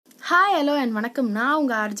Hi hello and வணக்கம். நான்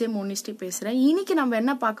உங்கள் ஆர்ஜே மோனிஸ்டி பேசுகிறேன். இன்னைக்கு நம்ம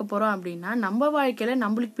என்ன பார்க்க போகிறோம் அப்படின்னா, நம்ம வாழ்க்கையில்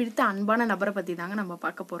நம்மளுக்கு பிடித்த அன்பான நபரை பற்றி தாங்க நம்ம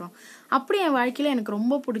பார்க்க போகிறோம். அப்படி என் வாழ்க்கையில் எனக்கு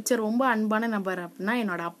ரொம்ப பிடிச்ச ரொம்ப அன்பான நபர் அப்படின்னா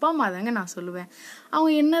என்னோட அப்பா அம்மா தாங்க நான் சொல்லுவேன்.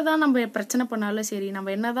 அவங்க என்னதான் நம்ம பிரச்சனை பண்ணாலும் சரி,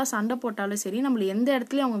 நம்ம என்னதான் சண்டை போட்டாலும் சரி, நம்மள எந்த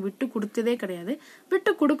இடத்துலையும் அவங்க விட்டு கொடுத்ததே கிடையாது,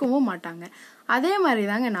 விட்டு கொடுக்கவும் மாட்டாங்க. அதே மாதிரி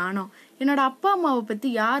தாங்க நானும் என்னோட அப்பா அம்மாவை பற்றி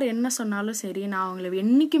யார் என்ன சொன்னாலும் சரி, நான் அவங்கள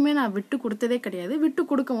என்றைக்குமே நான் விட்டு கொடுத்ததே கிடையாது, விட்டு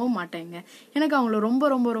கொடுக்கவும் மாட்டேங்க. எனக்கு அவங்கள ரொம்ப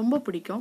ரொம்ப ரொம்ப பிடிக்கும்.